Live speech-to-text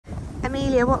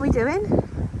Amelia, what are we doing?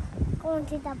 Going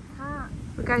to the park.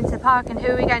 We're going to the park, and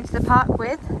who are we going to the park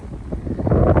with?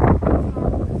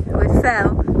 With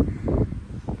Phil.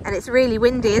 And it's really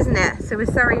windy, isn't it? So we're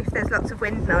sorry if there's lots of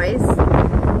wind noise. Phil!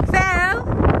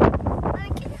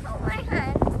 I can hold my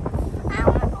hand. I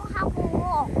want to go have a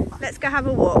walk. Let's go have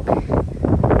a walk.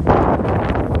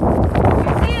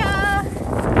 Here!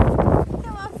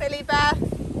 Come on, Philly Bear.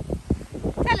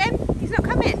 Tell him he's not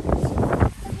coming.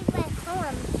 Philly Bear, come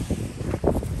on.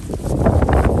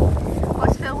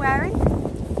 What's Phil wearing?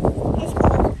 It's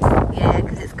cold. Yeah,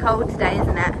 because it's cold today,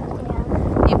 isn't it?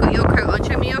 Yeah. You've got your coat on.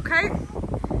 Show me your coat.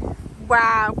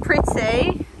 Wow,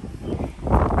 pretty.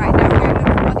 Right, now we're going to look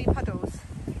at muddy puddles.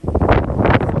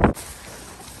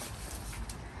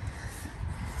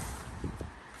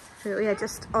 So we are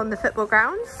just on the football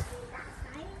grounds.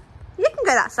 You can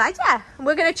go that side, yeah. And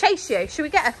we're going to chase you. Should we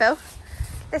get her, Phil?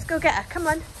 Let's go get her. Come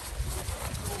on.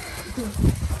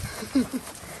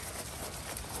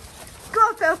 Go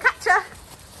on, Phil. Catch her.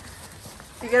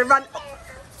 You're going to run.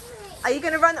 Are you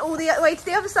going to run all the way to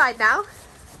the other side now?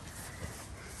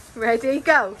 Ready?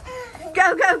 Go.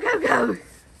 Go, go, go, go.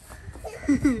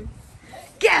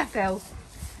 Get her, Phil.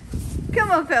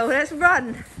 Come on, Phil. Let's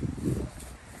run.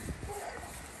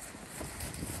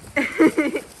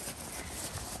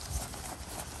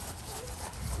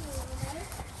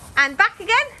 And back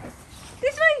again.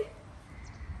 This way.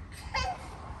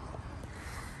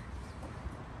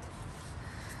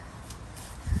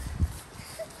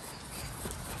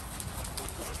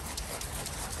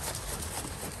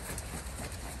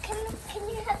 Can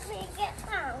you help me get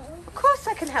down? Of course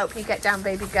I can help you get down,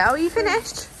 baby girl. Are you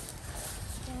finished?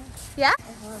 Yeah?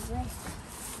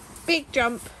 Big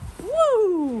jump.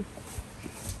 Woo!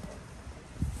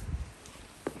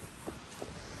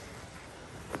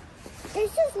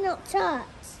 This is not church.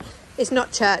 It's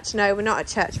not church. No, we're not at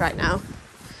church right now.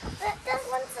 But this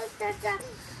one says there's a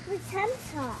pretend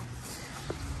church.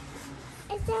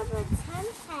 It's a pretend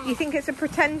church. You think it's a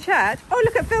pretend church? Oh,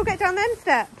 look at Phil get down them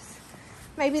steps.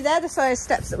 Maybe they're the size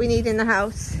steps that we need in the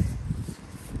house.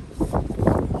 Yeah.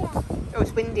 Oh,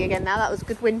 it's windy again now. That was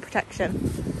good wind protection.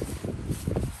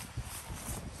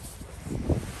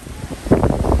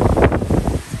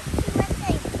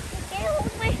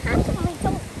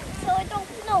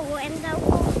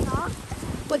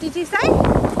 What did you say?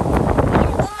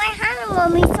 Hold my hand,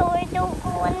 Mummy, so I don't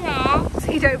go in there.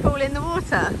 So you don't fall in the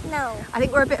water? No. I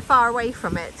think we're a bit far away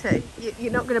from it. So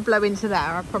you're not going to blow into there,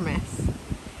 I promise.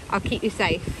 I'll keep you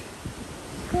safe.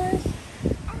 Do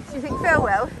you think Phil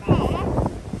will?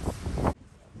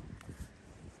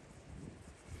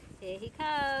 Here he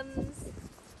comes.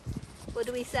 What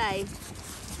do we say?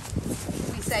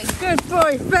 We say, good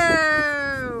boy,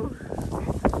 Phil!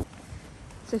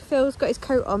 So Phil's got his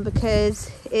coat on because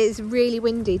it is really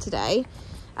windy today,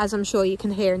 as I'm sure you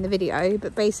can hear in the video.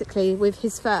 But basically with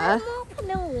his fur,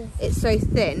 it's so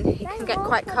thin, it can get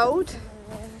quite cold.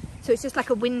 So it's just like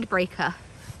a windbreaker,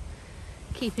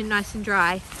 keeping nice and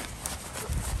dry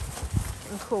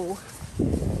and cool. Can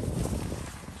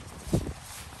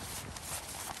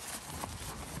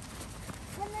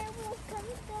I walk on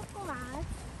the grass?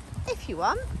 If you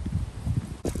want.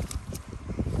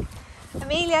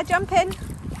 Amelia, jump in.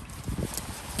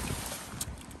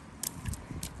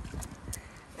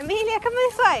 Amelia, come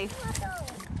this way.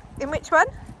 In which one?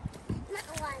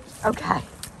 That one. Okay.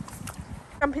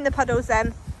 Jump in the puddles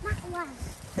then. That one.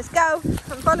 Let's go.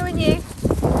 I'm following you.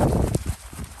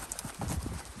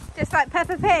 Just like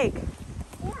Peppa Pig.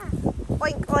 Yeah.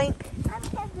 Oink, oink. I'm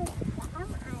Peppa,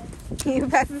 am I? You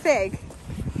Peppa Pig?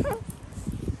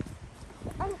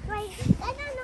 I'm great.